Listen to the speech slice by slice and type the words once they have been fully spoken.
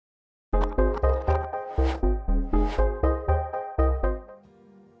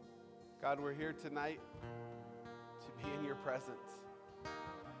God, we're here tonight to be in your presence,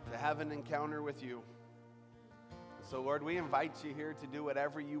 to have an encounter with you. So, Lord, we invite you here to do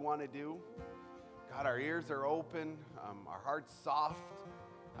whatever you want to do. God, our ears are open, our hearts soft.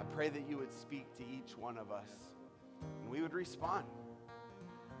 I pray that you would speak to each one of us, and we would respond.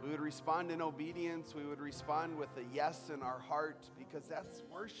 We would respond in obedience. We would respond with a yes in our heart, because that's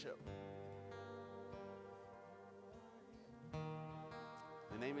worship.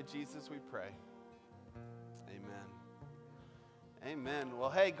 In the name of Jesus, we pray. Amen. Amen. Well,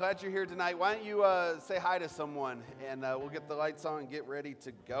 hey, glad you're here tonight. Why don't you say hi to someone, and we'll get the lights on and get ready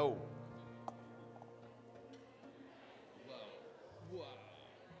to go. Wow.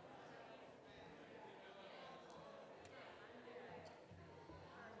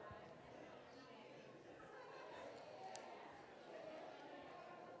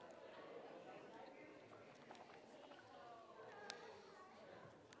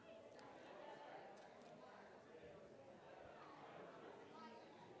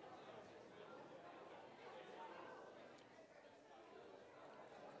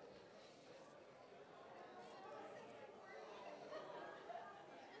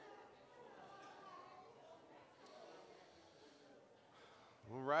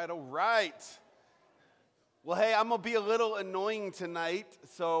 All right. Well, hey, I'm going to be a little annoying tonight,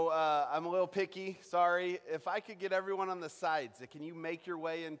 so I'm a little picky. Sorry. If I could get everyone on the sides, can you make your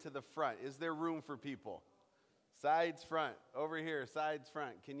way into the front? Is there room for people? Sides, front. Over here, sides,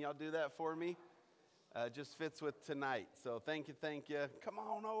 front. Can y'all do that for me? Just fits with tonight. So thank you, thank you. Come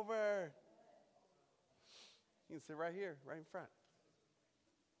on over. You can sit right here, right in front.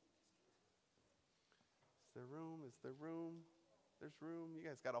 Is there room? Is there room? There's room. You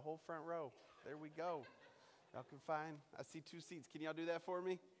guys got a whole front row. There we go. Y'all can find. I see 2 seats. Can y'all do that for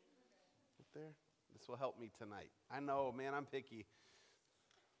me? Up there. This will help me tonight. I know, man, I'm picky.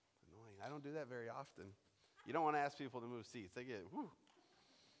 Annoying. I don't do that very often. You don't want to ask people to move seats. They get, whew.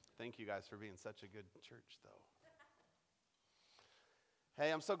 Thank you guys for being such a good church, though.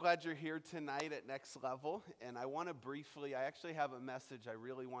 Hey, I'm so glad you're here tonight at Next Level, and I want to briefly, I actually have a message I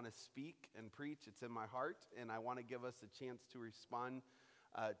really want to speak and preach. It's in my heart, and I want to give us a chance to respond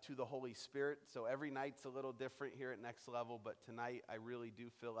to the Holy Spirit. So every night's a little different here at Next Level, but tonight I really do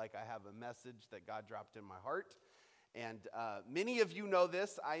feel like I have a message that God dropped in my heart. And many of you know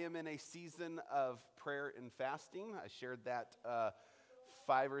this. I am in a season of prayer and fasting. I shared that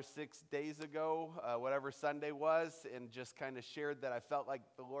 5 or 6 days ago, whatever Sunday was, and just kind of shared that I felt like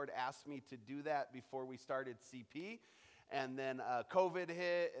the Lord asked me to do that before we started CP. And then COVID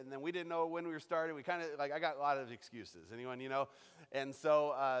hit, and then we didn't know when we were starting. We kind of, I got a lot of excuses. Anyone, And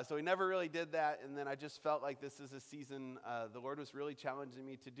so we never really did that, and then I just felt like this is a season, the Lord was really challenging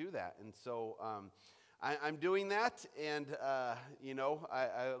me to do that. And so I'm doing that, and,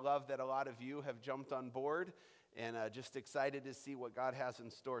 I love that a lot of you have jumped on board. And just excited to see what God has in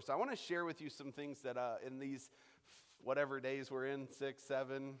store. So I want to share with you some things that in these whatever days we're in, 6,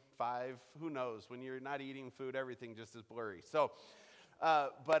 7, 5, who knows? When you're not eating food, everything just is blurry. So,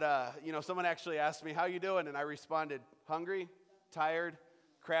 someone actually asked me, how you doing? And I responded, hungry, tired,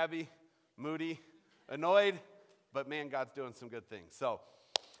 crabby, moody, annoyed, but man, God's doing some good things. So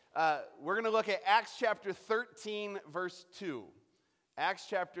we're going to look at Acts chapter 13, verse 2. Acts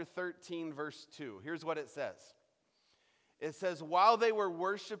chapter 13, verse 2. Here's what it says. It says, while they were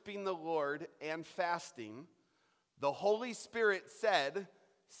worshiping the Lord and fasting, the Holy Spirit said,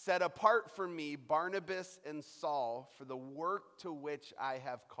 set apart for me Barnabas and Saul for the work to which I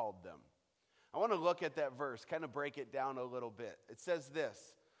have called them. I want to look at that verse, kind of break it down a little bit. It says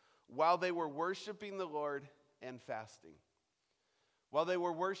this, while they were worshiping the Lord and fasting. While they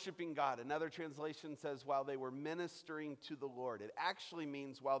were worshiping God. Another translation says while they were ministering to the Lord. It actually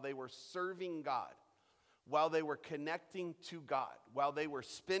means while they were serving God. While they were connecting to God, while they were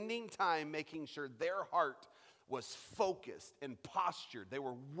spending time making sure their heart was focused and postured. They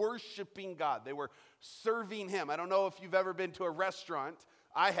were worshiping God. They were serving Him. I don't know if you've ever been to a restaurant.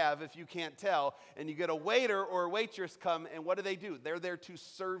 I have, if you can't tell. And you get a waiter or a waitress come, and what do? They're there to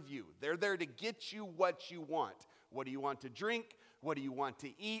serve you. They're there to get you what you want. What do you want to drink? What do you want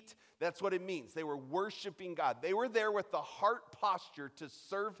to eat? That's what it means. They were worshiping God. They were there with the heart posture to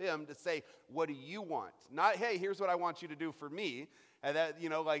serve Him, to say, what do you want? Not, hey, here's what I want you to do for me. And that,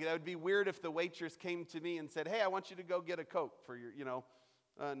 that would be weird if the waitress came to me and said, hey, I want you to go get a Coke for your,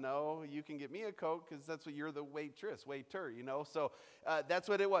 no, you can get me a Coke because that's what you're the waiter, So that's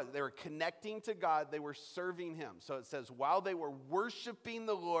what it was. They were connecting to God. They were serving Him. So it says, while they were worshiping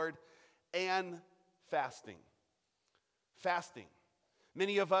the Lord and fasting. Fasting.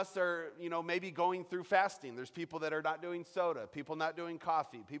 Many of us are, maybe going through fasting. There's people that are not doing soda, people not doing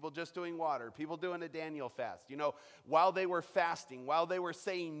coffee, people just doing water, people doing a Daniel fast. While they were fasting, while they were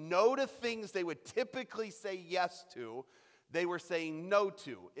saying no to things they would typically say yes to, they were saying no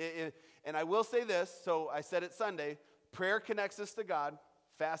to. And I will say this, so I said it Sunday, prayer connects us to God,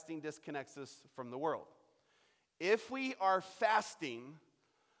 fasting disconnects us from the world. If we are fasting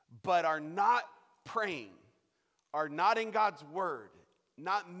but are not praying, are not in God's word,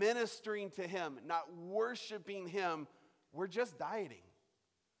 not ministering to him, not worshiping him, we're just dieting.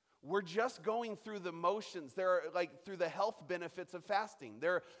 We're just going through the motions. There are through the health benefits of fasting.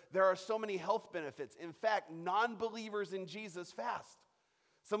 There are so many health benefits. In fact, non-believers in Jesus fast.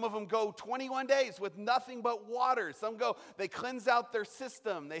 Some of them go 21 days with nothing but water. Some go, they cleanse out their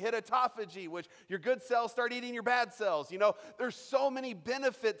system. They hit autophagy, which your good cells start eating your bad cells. There's so many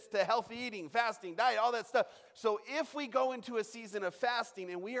benefits to healthy eating, fasting, diet, all that stuff. So if we go into a season of fasting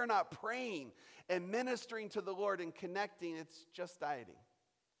and we are not praying and ministering to the Lord and connecting, it's just dieting.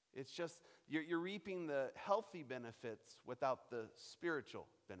 It's just, you're reaping the healthy benefits without the spiritual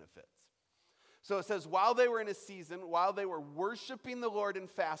benefits. So it says, while they were in a season, while they were worshiping the Lord and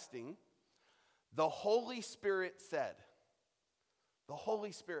fasting, the Holy Spirit said, I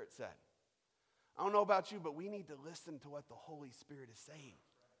don't know about you, but we need to listen to what the Holy Spirit is saying.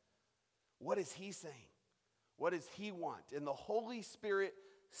 What is he saying? What does he want? And the Holy Spirit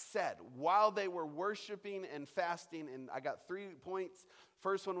said, while they were worshiping and fasting, and I got 3 points.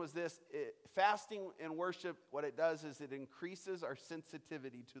 First one was this, fasting and worship, what it does is it increases our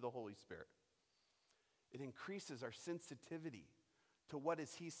sensitivity to the Holy Spirit. It increases our sensitivity to what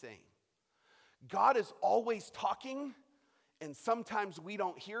is he saying. God is always talking, and sometimes we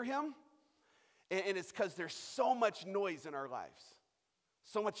don't hear him, and it's because there's so much noise in our lives.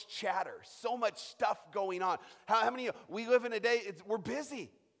 So much chatter, so much stuff going on. How many, we live in a day, we're busy.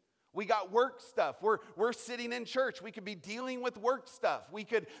 We got work stuff. We're sitting in church. We could be dealing with work stuff. We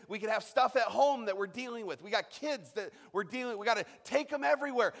could have stuff at home that we're dealing with. We got kids that we're dealing with. We got to take them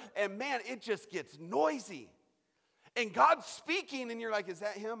everywhere. And man, it just gets noisy. And God's speaking, and you're like, is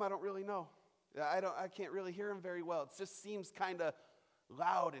that him? I don't really know. I can't really hear him very well. It just seems kind of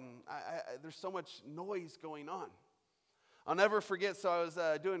loud, and there's so much noise going on. I'll never forget, so I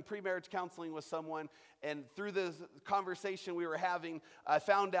was doing pre-marriage counseling with someone, and through this conversation we were having, I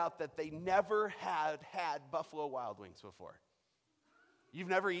found out that they never had Buffalo Wild Wings before. You've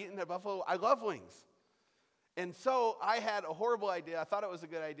never eaten at Buffalo? I love wings. And so I had a horrible idea. I thought it was a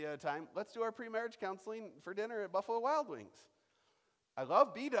good idea at the time. Let's do our pre-marriage counseling for dinner at Buffalo Wild Wings. I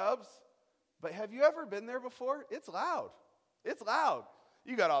love B-dubs, but have you ever been there before? It's loud. It's loud.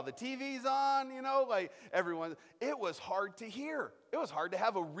 You got all the TVs on, everyone. It was hard to hear. It was hard to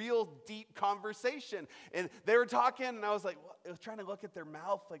have a real deep conversation. And they were talking, and I was like, I was trying to look at their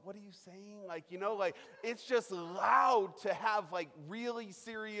mouth, what are you saying? It's just loud to have, really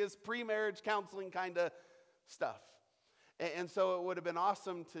serious pre-marriage counseling kind of stuff. And so it would have been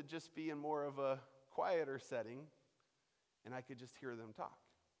awesome to just be in more of a quieter setting, and I could just hear them talk.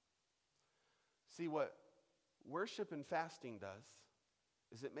 See, what worship and fasting does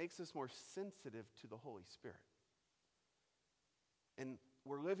is it makes us more sensitive to the Holy Spirit. And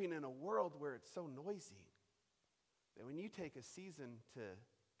we're living in a world where it's so noisy that when you take a season to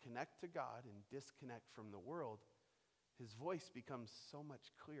connect to God and disconnect from the world, his voice becomes so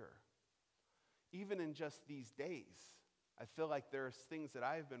much clearer. Even in just these days, I feel like there's things that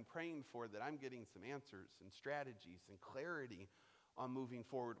I've been praying for that I'm getting some answers and strategies and clarity on moving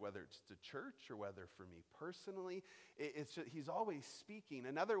forward, whether it's to church or whether for me personally. It's just, he's always speaking.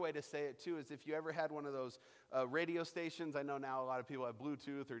 Another way to say it too is if you ever had one of those radio stations. I know now a lot of people have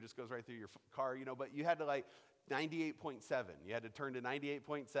Bluetooth or it just goes right through your car, but you had to 98.7. You had to turn to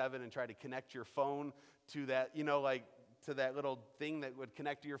 98.7 and try to connect your phone to that, to that little thing that would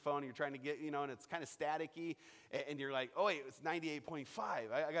connect to your phone. You're trying to get, and it's kind of staticky. And you're like, oh, wait, it's 98.5.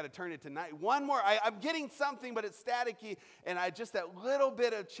 I got to turn it to 9. One more. I'm getting something, but it's staticky. And just that little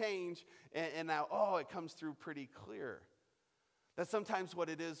bit of change. And now, it comes through pretty clear. That's sometimes what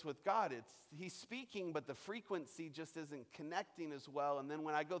it is with God. He's speaking, but the frequency just isn't connecting as well. And then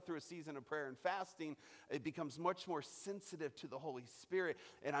when I go through a season of prayer and fasting, it becomes much more sensitive to the Holy Spirit,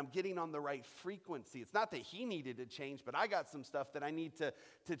 and I'm getting on the right frequency. It's not that he needed to change, but I got some stuff that I need to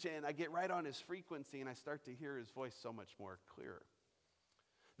change. And I get right on his frequency, and I start to hear his voice so much more clearer.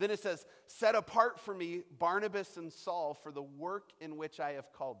 Then it says, set apart for me Barnabas and Saul for the work in which I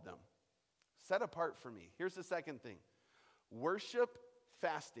have called them. Set apart for me. Here's the second thing. Worship,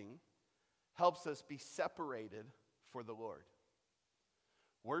 fasting, helps us be separated for the Lord.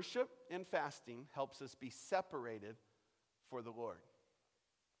 Worship and fasting helps us be separated for the Lord.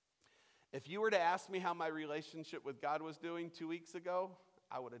 If you were to ask me how my relationship with God was doing 2 weeks ago,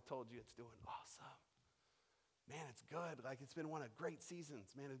 I would have told you it's doing awesome. Man, it's good. Like, it's been one of great seasons.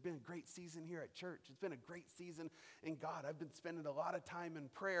 Man, it's been a great season here at church. It's been a great season in God. I've been spending a lot of time in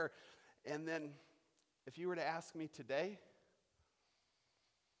prayer. And then if you were to ask me today,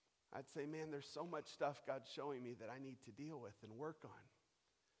 I'd say, man, there's so much stuff God's showing me that I need to deal with and work on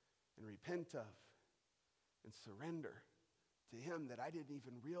and repent of and surrender to Him that I didn't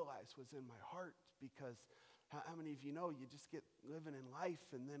even realize was in my heart. Because how many of you know you just get living in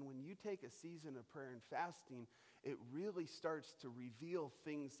life, and then when you take a season of prayer and fasting, it really starts to reveal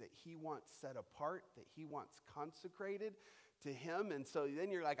things that He wants set apart, that He wants consecrated to Him. And so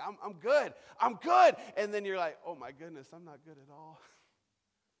then you're like, I'm good. And then you're like, oh my goodness, I'm not good at all.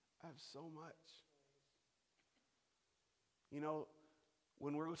 I have so much. You know,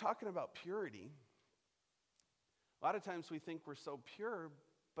 when we're talking about purity, a lot of times we think we're so pure,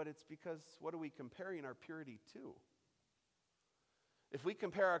 but it's because what are we comparing our purity to? If we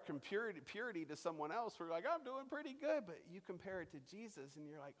compare our purity to someone else, we're like, I'm doing pretty good. But you compare it to Jesus, and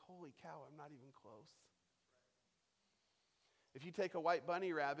you're like, holy cow, I'm not even close. If you take a white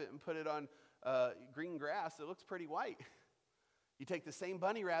bunny rabbit and put it on green grass, it looks pretty white. You take the same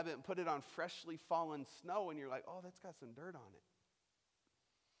bunny rabbit and put it on freshly fallen snow, and you're like, oh, that's got some dirt on it.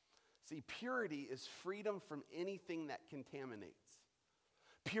 See, purity is freedom from anything that contaminates.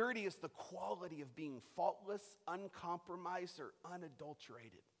 Purity is the quality of being faultless, uncompromised, or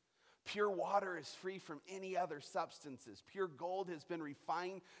unadulterated. Pure water is free from any other substances. Pure gold has been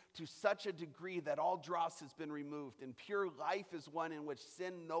refined to such a degree that all dross has been removed. And pure life is one in which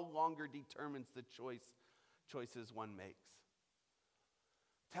sin no longer determines the choices one makes.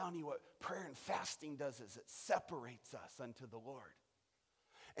 I'm telling you what prayer and fasting does is it separates us unto the Lord.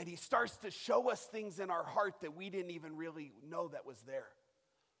 And He starts to show us things in our heart that we didn't even really know that was there.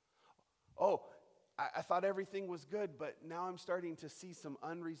 Oh, I thought everything was good, but now I'm starting to see some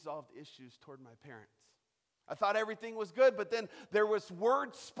unresolved issues toward my parents. I thought everything was good, but then there was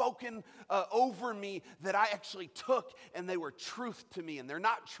words spoken over me that I actually took, and they were truth to me, and they're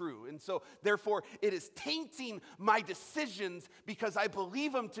not true. And so, therefore, it is tainting my decisions because I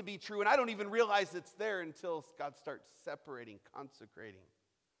believe them to be true, and I don't even realize it's there until God starts separating, consecrating.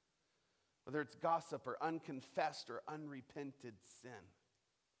 Whether it's gossip or unconfessed or unrepented sin.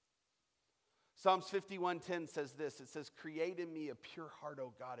 Psalms 51:10 says this. It says, create in me a pure heart,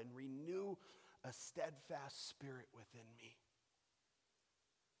 O God, and renew a steadfast spirit within me.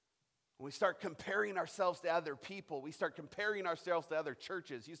 When we start comparing ourselves to other people, we start comparing ourselves to other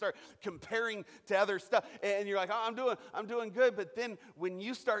churches. You start comparing to other stuff, and you're like, oh, I'm doing good. But then when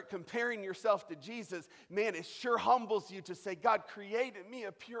you start comparing yourself to Jesus, man, it sure humbles you to say, God, create in me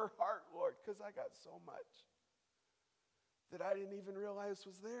a pure heart, Lord, because I got so much that I didn't even realize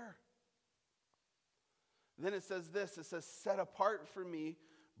was there. Then it says this, it says, set apart for me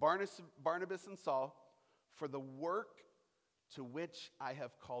Barnabas and Saul for the work to which I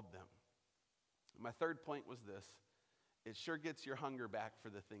have called them. My third point was this, it sure gets your hunger back for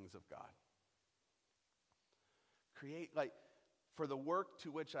the things of God. For the work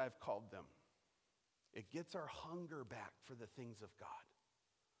to which I have called them. It gets our hunger back for the things of God.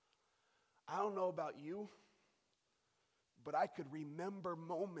 I don't know about you, but I could remember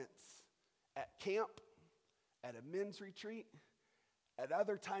moments at camp, at a men's retreat, at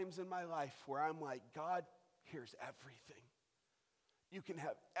other times in my life where I'm like, God, here's everything. You can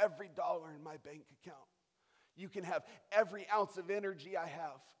have every dollar in my bank account. You can have every ounce of energy I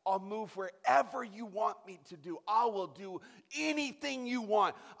have. I'll move wherever you want me to do. I will do anything you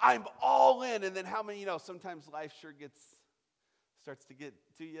want. I'm all in. And then how many, sometimes life sure starts to get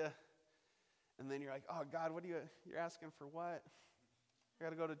to you. And then you're like, oh, God, you're asking for what? I got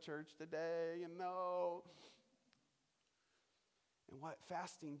to go to church today, And what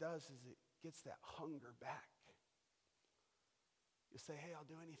fasting does is it gets that hunger back. You say, hey, I'll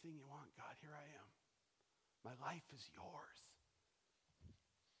do anything you want, God. Here I am. My life is yours.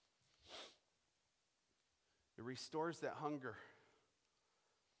 It restores that hunger.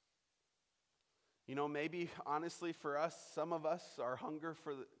 Maybe honestly for us, some of us, our hunger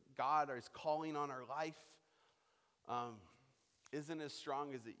for God, or His calling on our life, isn't as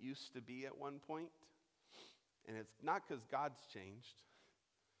strong as it used to be at one point. And it's not because God's changed,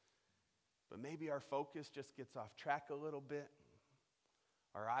 but maybe our focus just gets off track a little bit.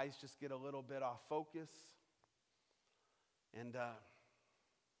 Our eyes just get a little bit off focus. And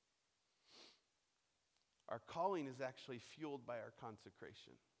our calling is actually fueled by our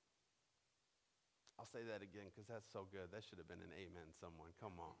consecration. I'll say that again because that's so good. That should have been an amen, someone.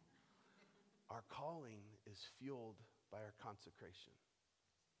 Come on. Our calling is fueled by our consecration.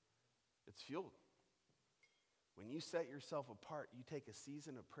 It's fueled. When you set yourself apart, you take a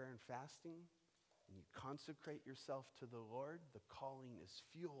season of prayer and fasting, and you consecrate yourself to the Lord, the calling is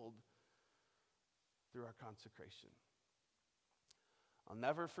fueled through our consecration. I'll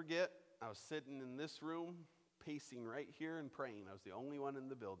never forget, I was sitting in this room, pacing right here and praying. I was the only one in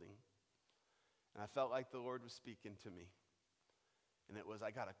the building. And I felt like the Lord was speaking to me. And it was,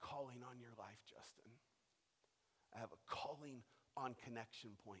 I got a calling on your life, Justin. I have a calling on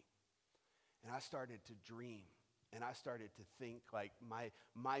Connection Point. And I started to dream. And I started to think, like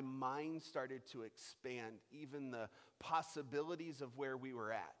my mind started to expand, even the possibilities of where we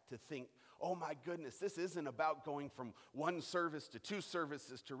were at, to think, oh my goodness, this isn't about going from one service to two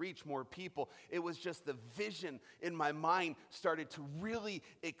services to reach more people. It was just the vision in my mind started to really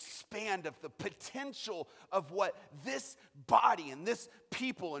expand of the potential of what this body and this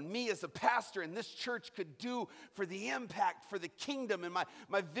people and me as a pastor and this church could do for the impact, for the kingdom. And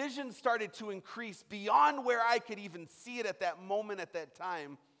my vision started to increase beyond where I could even see it at that moment, at that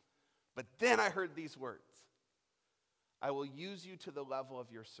time. But then I heard these words: I will use you to the level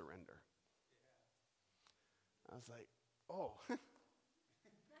of your surrender. I was like, oh.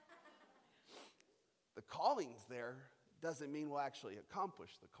 The calling's there doesn't mean we'll actually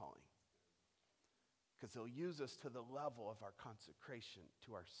accomplish the calling. Because he'll use us to the level of our consecration,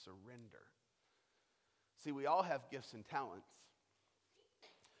 to our surrender. See, we all have gifts and talents,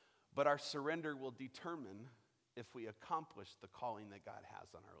 but our surrender will determine if we accomplish the calling that God has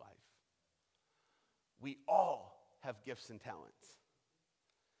on our life. We all have gifts and talents.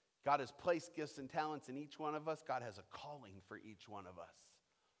 God has placed gifts and talents in each one of us. God has a calling for each one of us.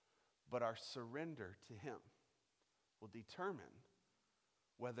 But our surrender to him will determine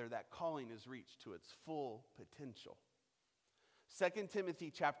whether that calling is reached to its full potential. 2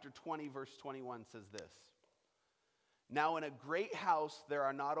 Timothy chapter 20, verse 21 says this: Now in a great house there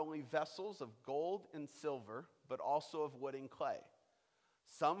are not only vessels of gold and silver, but also of wood and clay,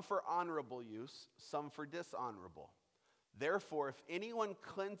 some for honorable use, some for dishonorable. Therefore, if anyone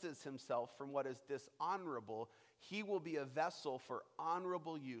cleanses himself from what is dishonorable, he will be a vessel for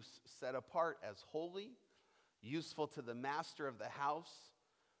honorable use, set apart as holy, useful to the master of the house,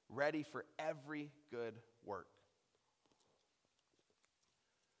 ready for every good work.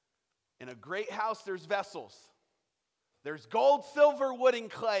 In a great house, there's vessels. There's gold, silver, wood, and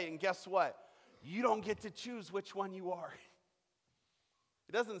clay. And guess what? You don't get to choose which one you are.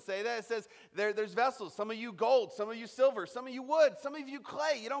 It doesn't say that. It says there's vessels. Some of you gold, some of you silver, some of you wood, some of you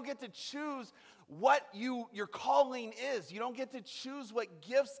clay. You don't get to choose what your calling is. You don't get to choose what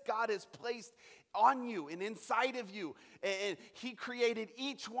gifts God has placed on you and inside of you. And he created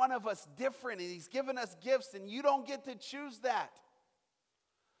each one of us different, and he's given us gifts, and you don't get to choose that.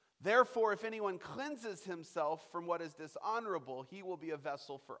 Therefore, if anyone cleanses himself from what is dishonorable, he will be a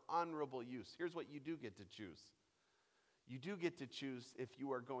vessel for honorable use. Here's what you do get to choose. You do get to choose if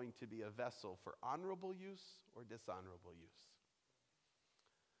you are going to be a vessel for honorable use or dishonorable use.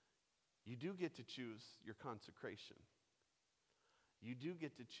 You do get to choose your consecration. You do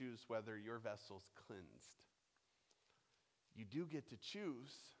get to choose whether your vessel's cleansed. You do get to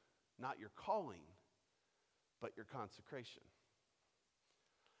choose not your calling, but your consecration.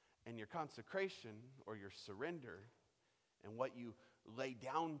 And your consecration or your surrender and what you lay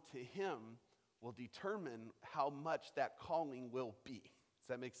down to him will determine how much that calling will be. Does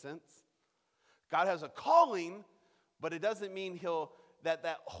that make sense? God has a calling, but it doesn't mean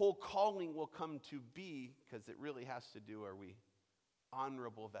that whole calling will come to be, because it really has to do, are we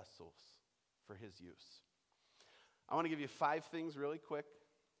honorable vessels for his use? I want to give you 5 things really quick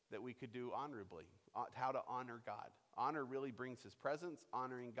that we could do honorably, how to honor God. Honor really brings his presence,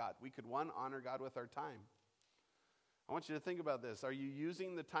 honoring God. We could, 1, honor God with our time. I want you to think about this. Are you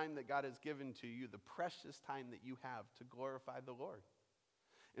using the time that God has given to you, the precious time that you have, to glorify the Lord?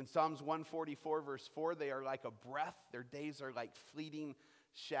 In Psalms 144, verse 4, they are like a breath. Their days are like fleeting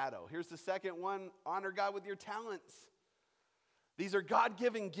shadow. Here's the second one. Honor God with your talents. These are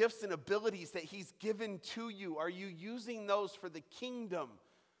God-given gifts and abilities that he's given to you. Are you using those for the kingdom?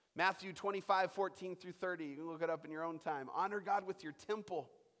 Matthew 25, 14 through 30. You can look it up in your own time. Honor God with your temple.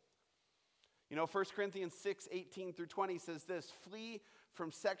 You know, 1 Corinthians 6, 18 through 20 says this: Flee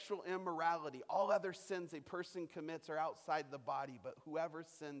from sexual immorality. All other sins a person commits are outside the body, but whoever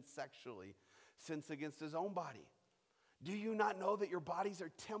sins sexually sins against his own body. Do you not know that your bodies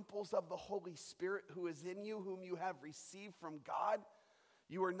are temples of the Holy Spirit who is in you, whom you have received from God?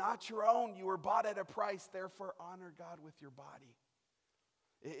 You are not your own. You were bought at a price. Therefore, honor God with your body.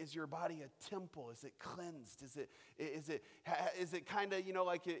 Is your body a temple? Is it cleansed? Is it kind of,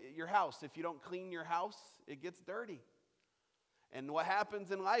 like your house? If you don't clean your house, it gets dirty. And what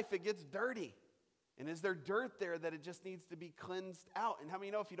happens in life, it gets dirty. And is there dirt there that it just needs to be cleansed out? And how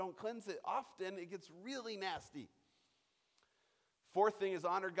many know if you don't cleanse it often, it gets really nasty? Fourth thing is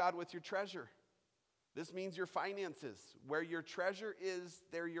honor God with your treasure. This means your finances. Where your treasure is,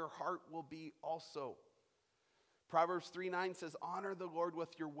 there your heart will be also. Proverbs 3:9 says, honor the Lord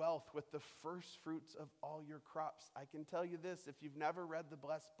with your wealth, with the first fruits of all your crops. I can tell you this, if you've never read The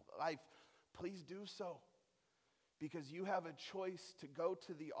Blessed Life, please do so. Because you have a choice to go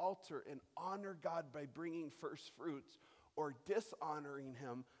to the altar and honor God by bringing first fruits, or dishonoring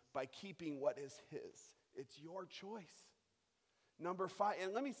him by keeping what is his. It's your choice. Number 5,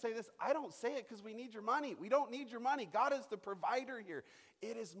 and let me say this, I don't say it because we need your money. We don't need your money. God is the provider here.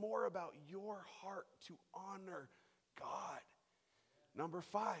 It is more about your heart to honor God. Number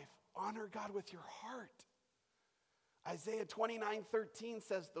 5, honor God with your heart. Isaiah 29:13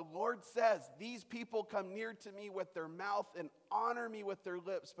 says, the Lord says, these people come near to me with their mouth and honor me with their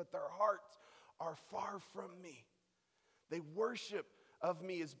lips, but their hearts are far from me. They worship of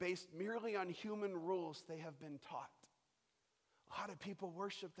me is based merely on human rules they have been taught. A lot of people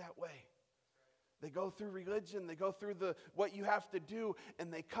worship that way. They go through religion, they go through what you have to do,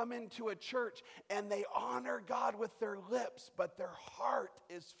 and they come into a church and they honor God with their lips, but their heart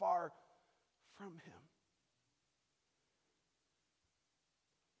is far from him.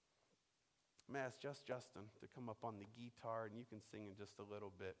 I'm going to ask Justin to come up on the guitar, and you can sing in just a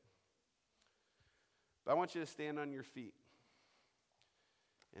little bit. But I want you to stand on your feet.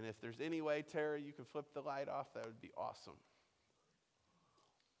 And if there's any way, Tara, you can flip the light off, that would be awesome.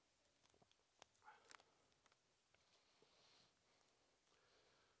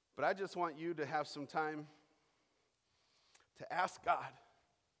 But I just want you to have some time to ask God,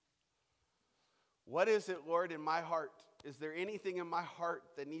 what is it, Lord, in my heart? Is there anything in my heart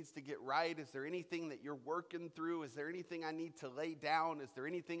that needs to get right? Is there anything that you're working through? Is there anything I need to lay down? Is there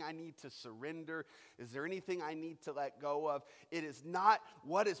anything I need to surrender? Is there anything I need to let go of? It is not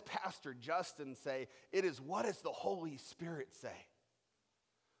what does Pastor Justin say. It is what does the Holy Spirit say?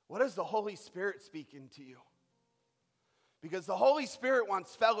 What is the Holy Spirit speaking to you? Because the Holy Spirit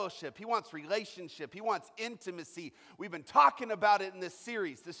wants fellowship. He wants relationship. He wants intimacy. We've been talking about it in this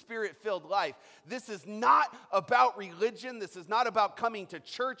series, the Spirit-Filled Life. This is not about religion. This is not about coming to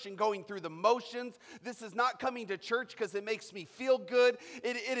church and going through the motions. This is not coming to church because it makes me feel good.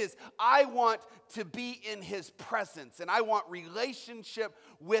 It is, I want to be in his presence, and I want relationship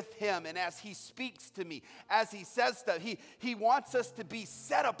with him. And as he speaks to me, as he says stuff, he wants us to be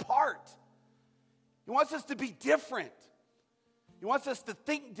set apart. He wants us to be different. He wants us to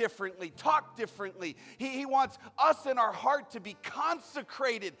think differently, talk differently. He wants us in our heart to be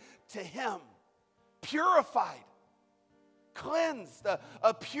consecrated to him, purified, cleansed,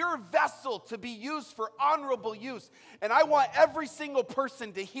 a pure vessel to be used for honorable use. And I want every single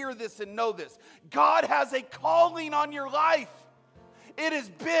person to hear this and know this. God has a calling on your life. It is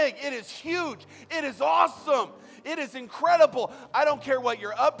big. It is huge. It is awesome. It is incredible. I don't care what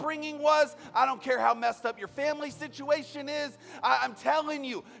your upbringing was. I don't care how messed up your family situation is. I'm telling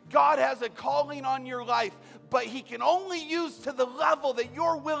you, God has a calling on your life, but he can only use to the level that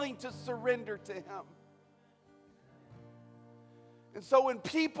you're willing to surrender to him. And so when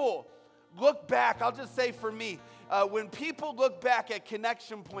people look back, I'll just say for me, when people look back at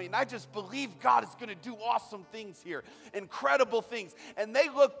Connection Point, and I just believe God is going to do awesome things here, incredible things, and they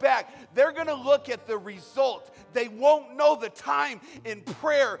look back, they're going to look at the result. They won't know the time in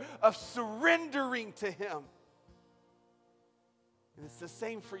prayer of surrendering to him. And it's the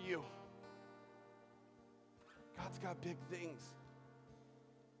same for you. God's got big things,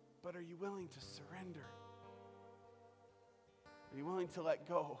 but are you willing to surrender? Are you willing to let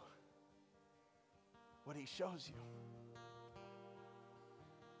go what he shows you?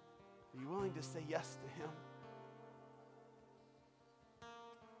 Are you willing to say yes to him?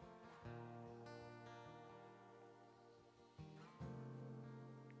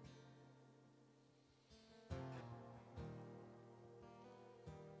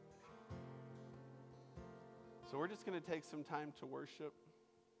 So we're just going to take some time to worship.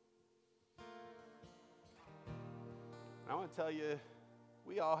 I want to tell you,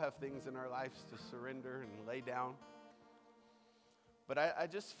 we all have things in our lives to surrender and lay down. But I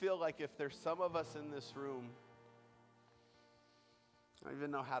just feel like if there's some of us in this room, I don't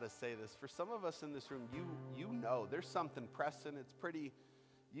even know how to say this. For some of us in this room, you know there's something pressing. It's pretty,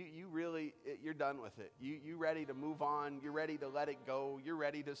 you really, you're done with it. You ready to move on. You're ready to let it go. You're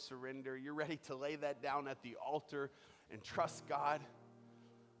ready to surrender. You're ready to lay that down at the altar and trust God.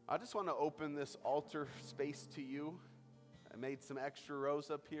 I just want to open this altar space to you. I made some extra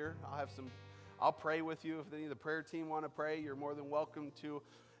rows up here. I'll pray with you. If any of the prayer team want to pray, you're more than welcome to.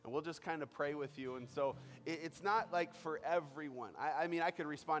 And we'll just kind of pray with you. And so it's not like for everyone. I mean, I could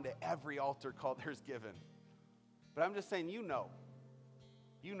respond to every altar call there's given. But I'm just saying, you know,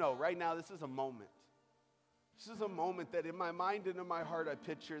 right now this is a moment. This is a moment that in my mind and in my heart I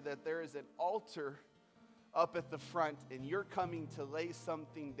picture that there is an altar up at the front and you're coming to lay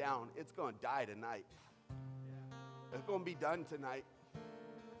something down. It's going to die tonight. It's going to be done tonight.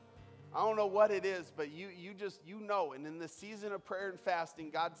 I don't know what it is, but you know. And in the season of prayer and fasting,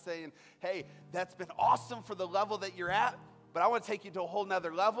 God's saying, hey, that's been awesome for the level that you're at, but I want to take you to a whole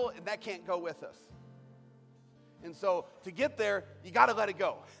nother level, and that can't go with us. And so to get there, you got to let it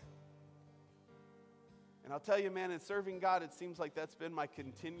go. And I'll tell you, man, in serving God, it seems like that's been my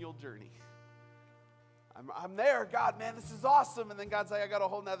continual journey. I'm there, God, man, this is awesome. And then God's like, I got a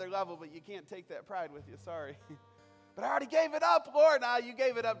whole nother level, but you can't take that pride with you, sorry. But I already gave it up, Lord. Now you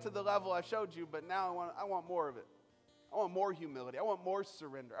gave it up to the level I showed you, but now I want more of it. I want more humility. I want more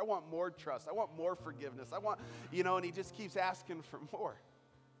surrender. I want more trust. I want more forgiveness. I want, and he just keeps asking for more.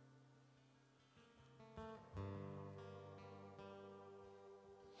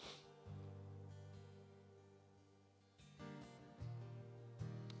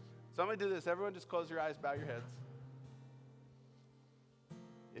 So I'm going to do this. Everyone just close your eyes, bow your heads.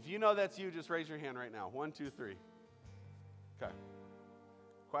 If you know that's you, just raise your hand right now. 1, 2, 3. Okay.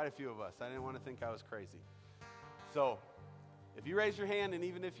 Quite a few of us. I didn't want to think I was crazy. So if you raise your hand, and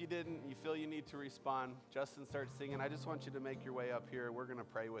even if you didn't, you feel you need to respond, Justin starts singing. I just want you to make your way up here. We're going to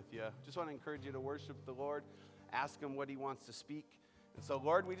pray with you. Just want to encourage you to worship the Lord. Ask him what he wants to speak. And so,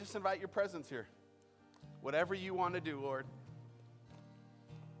 Lord, we just invite your presence here. Whatever you want to do, Lord.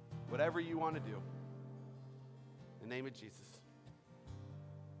 Whatever you want to do. In the name of Jesus.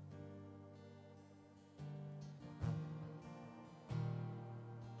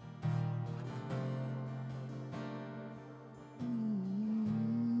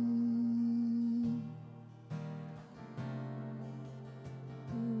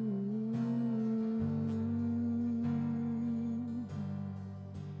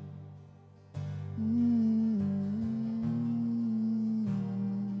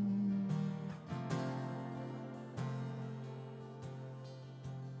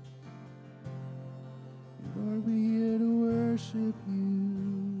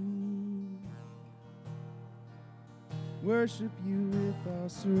 Worship you with our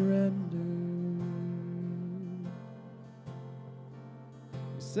surrender.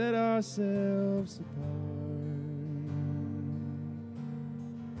 We set ourselves apart.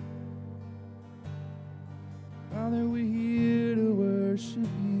 Father, we're here to worship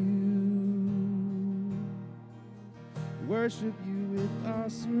you. Worship you with our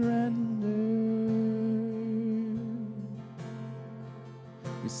surrender.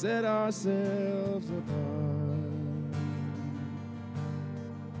 We set ourselves apart.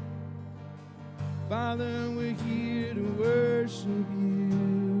 Father, we're here to worship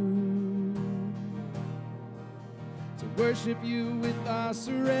you, to worship you with our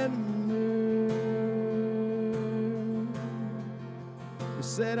surrender. We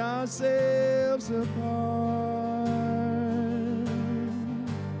set ourselves apart.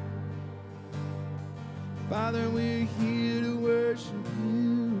 Father, we're here to worship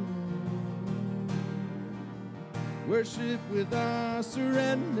you, worship with our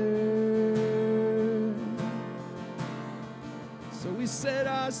surrender. So we set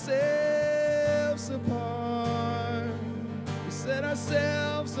ourselves apart. We set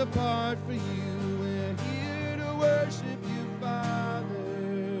ourselves apart for you. We're here to worship you, Father.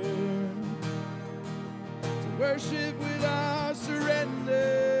 To worship with our surrender.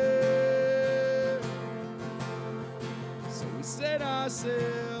 So we set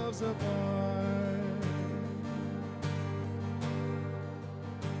ourselves apart.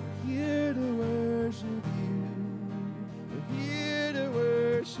 Here to worship you. Here to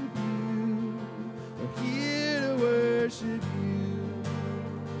worship you. We're here to worship you.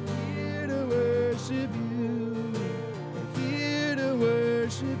 Here to worship you. We're here to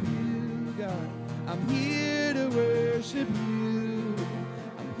worship you, God. I'm here to worship you.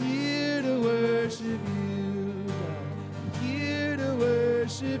 I'm here to worship you, God. I'm here to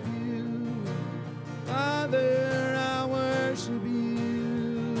worship you.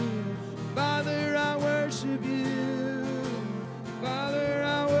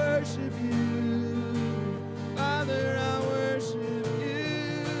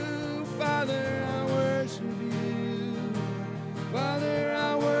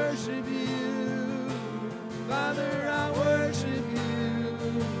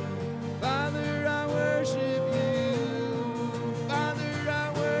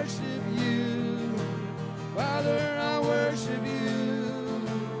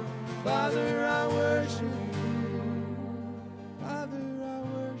 Father, I worship you. Father, I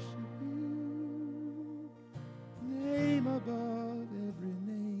worship you. Name above every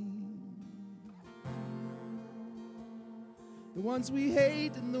name. The ones we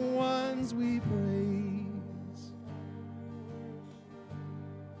hate and the ones we praise.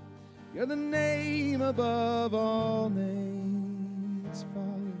 You're the name above all names,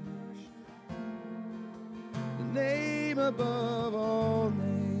 Father. The name above all names.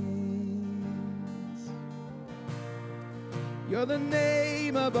 You're the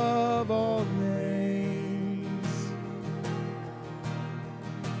name above all names.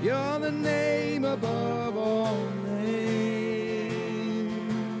 You're the name above all names.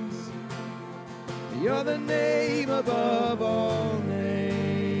 You're the name above all names.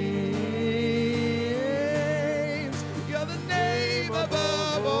 You're the name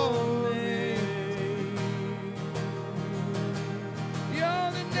above all names.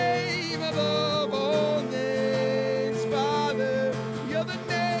 You're the name above all names, Father. You're the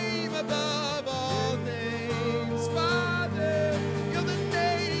name above all names, Father. You're the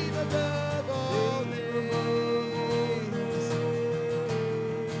name above all names.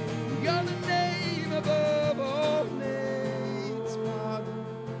 You're the name above all names, Father.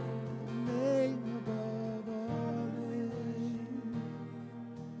 The name above all names.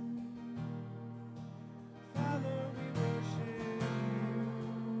 Father, we worship you.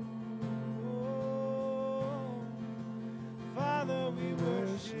 Oh, Father, we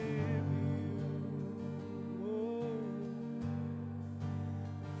worship you. Oh,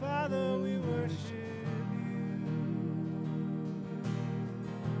 Father, we worship you.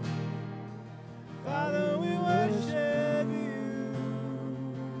 Father, we worship you.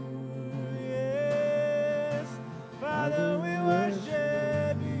 Yes, Father, we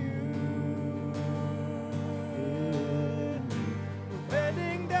worship you. We're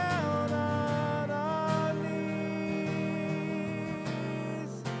bending down on our knees,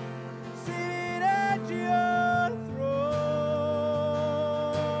 seated at your throne.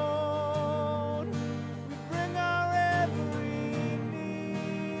 We bring our every need,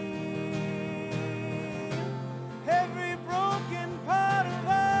 every broken part of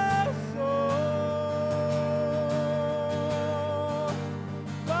our soul.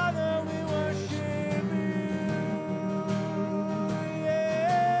 Father, we worship you.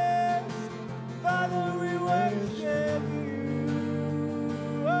 Yes, Father, we worship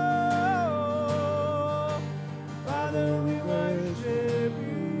you. Oh, Father, we worship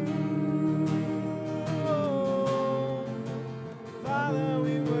you. Oh, Father,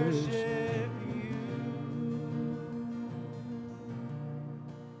 we worship you.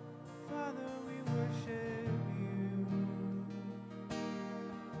 Father, we worship you.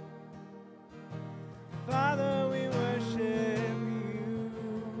 Father, we worship you.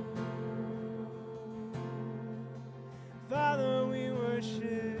 Father, we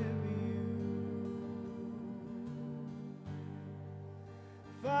worship you.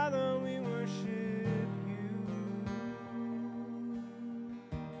 Father, we worship you.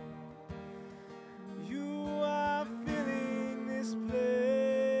 You are filling this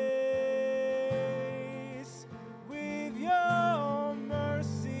place with your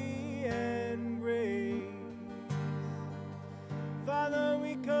mercy and grace. Father,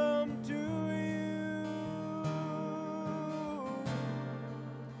 we come to you,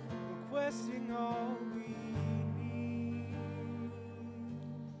 requesting all we need.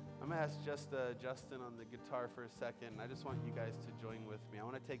 I'm going to ask Justin on the guitar for a second. I just want you guys to join with me. I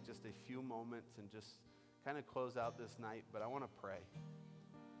want to take just a few moments and just kind of close out this night, but I want to pray.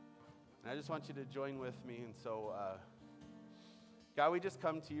 And I just want you to join with me. And so, God, we just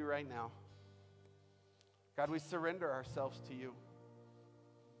come to you right now. God, we surrender ourselves to you.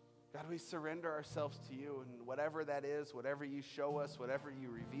 God, we surrender ourselves to you, and whatever that is, whatever you show us, whatever you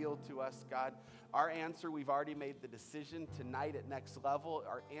reveal to us, God, our answer, we've already made the decision tonight at Next Level.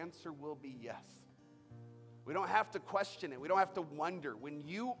 Our answer will be yes. We don't have to question it. We don't have to wonder. When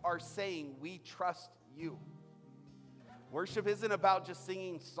you are saying we trust you, worship isn't about just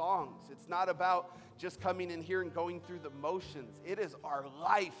singing songs. It's not about just coming in here and going through the motions. It is our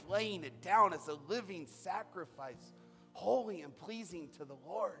life laying it down as a living sacrifice, holy and pleasing to the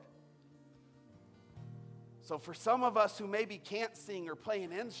Lord. So for some of us who maybe can't sing or play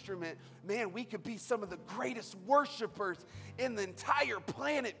an instrument, man, we could be some of the greatest worshipers in the entire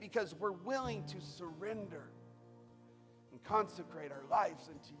planet because we're willing to surrender and consecrate our lives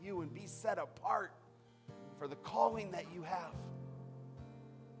unto you and be set apart for the calling that you have.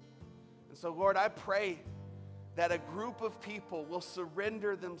 And so, Lord, I pray that a group of people will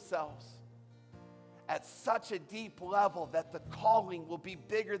surrender themselves at such a deep level that the calling will be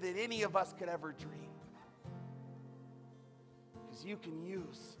bigger than any of us could ever dream. Because you can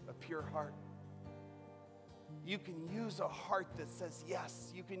use a pure heart. You can use a heart that says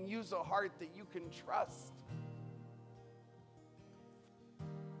yes. You can use a heart that you can trust.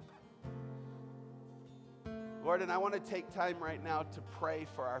 Lord, and I want to take time right now to pray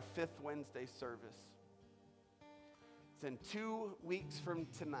for our 5th Wednesday service. It's in 2 weeks from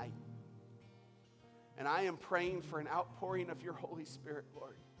tonight. And I am praying for an outpouring of your Holy Spirit,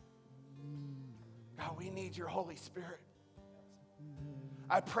 Lord. God, we need your Holy Spirit.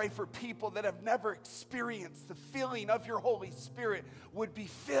 I pray for people that have never experienced the feeling of your Holy Spirit would be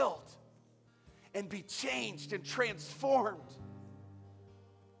filled and be changed and transformed.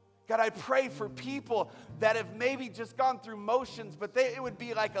 God, I pray for people that have maybe just gone through motions, but it would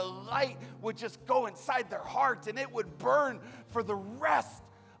be like a light would just go inside their heart and it would burn for the rest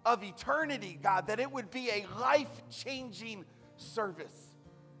of eternity, God, that it would be a life-changing service.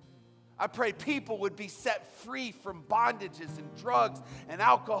 I pray people would be set free from bondages and drugs and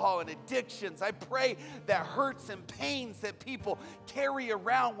alcohol and addictions. I pray that hurts and pains that people carry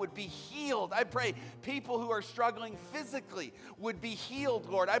around would be healed. I pray people who are struggling physically would be healed,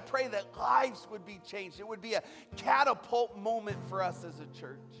 Lord. I pray that lives would be changed. It would be a catapult moment for us as a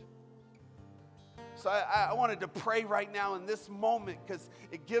church. So I wanted to pray right now in this moment because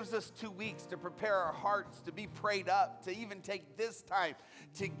it gives us 2 weeks to prepare our hearts, to be prayed up, to even take this time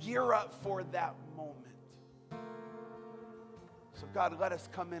to gear up for that moment. So God, let us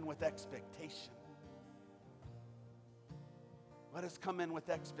come in with expectation. Let us come in with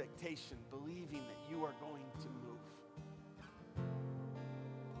expectation, believing that you are going to move.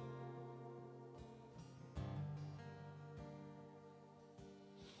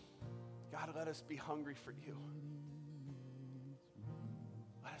 God, let us be hungry for you.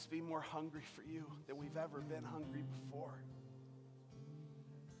 Let us be more hungry for you than we've ever been hungry before.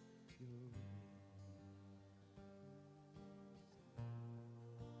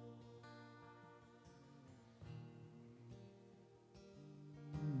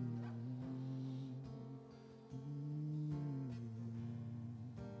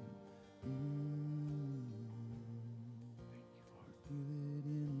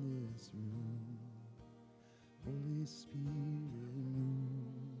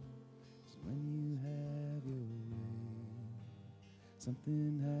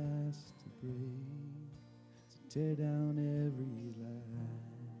 Something has to break, so tear down every lie,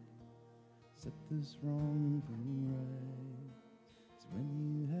 set this wrong from right. So when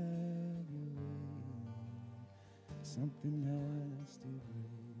you have your way, something has to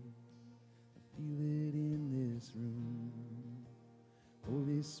break. I feel it in this room,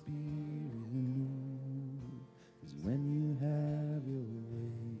 Holy Spirit move. 'Cause when you have your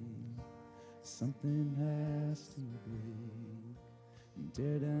way, something has to break.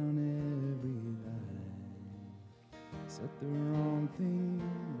 Tear down every lie, set the wrong thing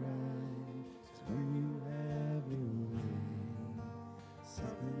right. So when you have your way,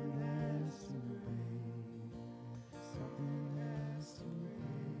 something has to break. Something has to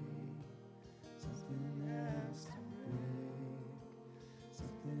break. Something has to break.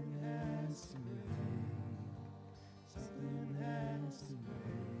 Something has to break. Something has to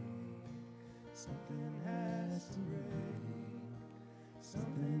break. Something has to break.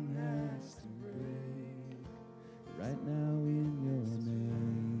 Something has to break right now in your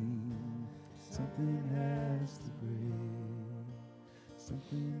name. Something has to break.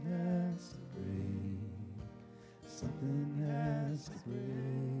 Something has to break. Something has to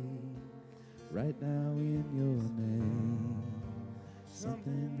break right now in your name.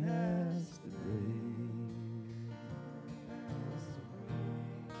 Something has to break.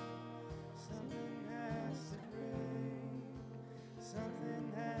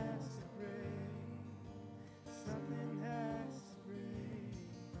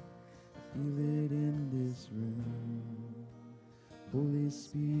 Feel it in this room, Holy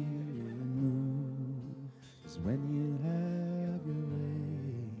Spirit move. 'Cause when you have your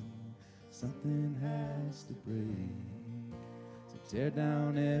way, something has to break. So tear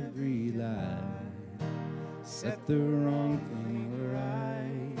down every lie, set the wrong thing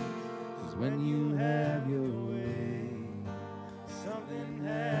right. 'Cause when you have your way, something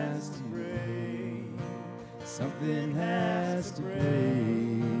has to break. Something has to break.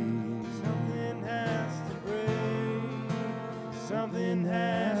 Something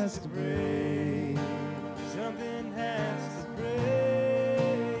has to break. Something has to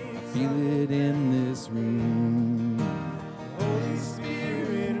break. I feel it in this room. Holy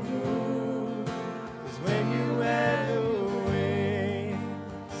Spirit move. 'Cause when you have your way,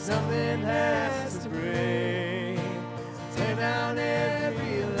 something has to break.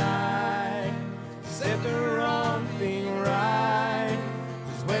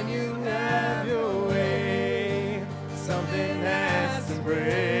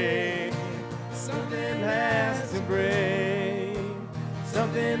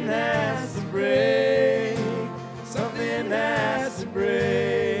 Something has to break. Something has to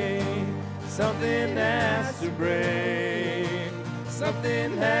break. Something has to break.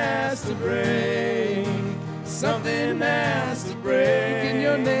 Something has to break. Something has to break. In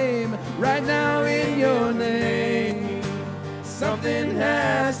your name, right now in your name. Something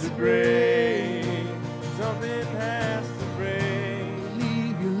has to break. Something has to break. I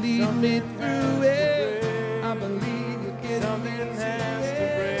believe you lead me through it. I believe you get something has to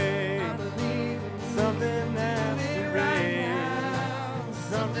break. I believe something has to break.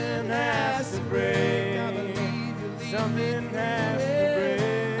 Something has to break. I believe you lead something has to break.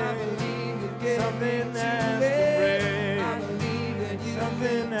 I believe you get something has to break. I believe that you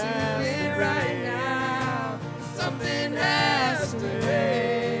something has to break right now. Something has to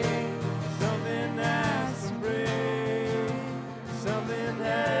break. Something has to break. Something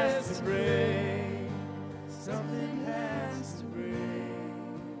has to break. Something has to break.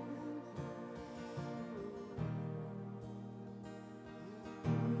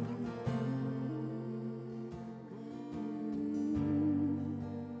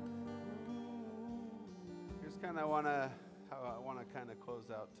 Here's kind of how I want to kind of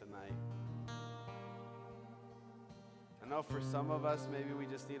close out tonight. I know for some of us, maybe we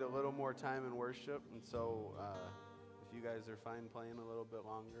just need a little more time in worship, and so if you guys are fine playing a little bit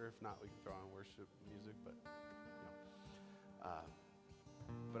longer, if not, we can throw on worship music.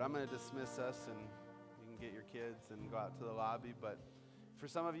 But I'm going to dismiss us, and you can get your kids and go out to the lobby. But for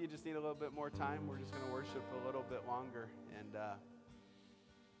some of you, just need a little bit more time. We're just going to worship a little bit longer, and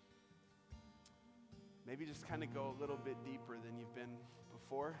maybe just kind of go a little bit deeper than you've been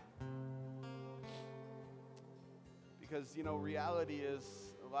before. Because, reality is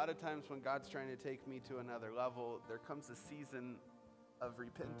a lot of times when God's trying to take me to another level, there comes a season of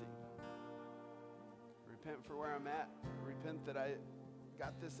repenting. Repent for where I'm at. Repent that I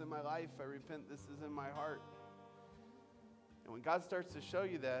got this in my life. I repent this is in my heart. And when God starts to show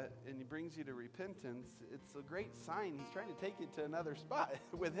you that and he brings you to repentance, it's a great sign. He's trying to take you to another spot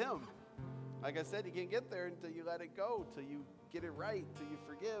with him. Like I said, you can't get there until you let it go, till you get it right, till you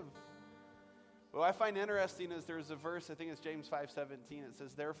forgive. What I find interesting is there's a verse, I think it's James 5:17, it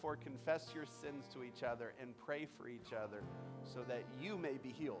says, "Therefore confess your sins to each other and pray for each other so that you may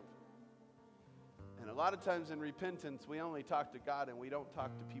be healed." And a lot of times in repentance, we only talk to God and we don't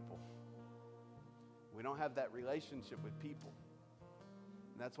talk to people. We don't have that relationship with people.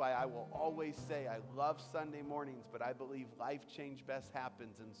 And that's why I will always say I love Sunday mornings, but I believe life change best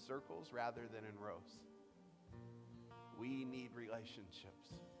happens in circles rather than in rows. We need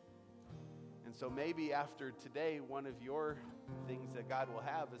relationships. And so maybe after today, one of your things that God will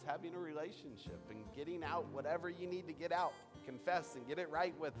have is having a relationship and getting out whatever you need to get out, confess and get it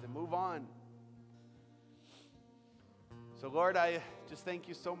right with and move on. So Lord, I just thank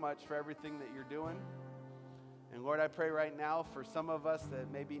you so much for everything that you're doing. And Lord, I pray right now for some of us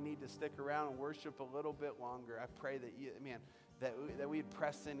that maybe need to stick around and worship a little bit longer. I pray that that we'd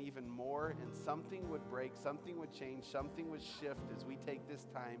press in even more and something would break, something would change, something would shift as we take this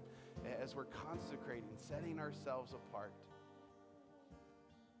time, as we're consecrating, setting ourselves apart.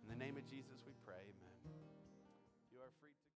 In the name of Jesus we pray, amen.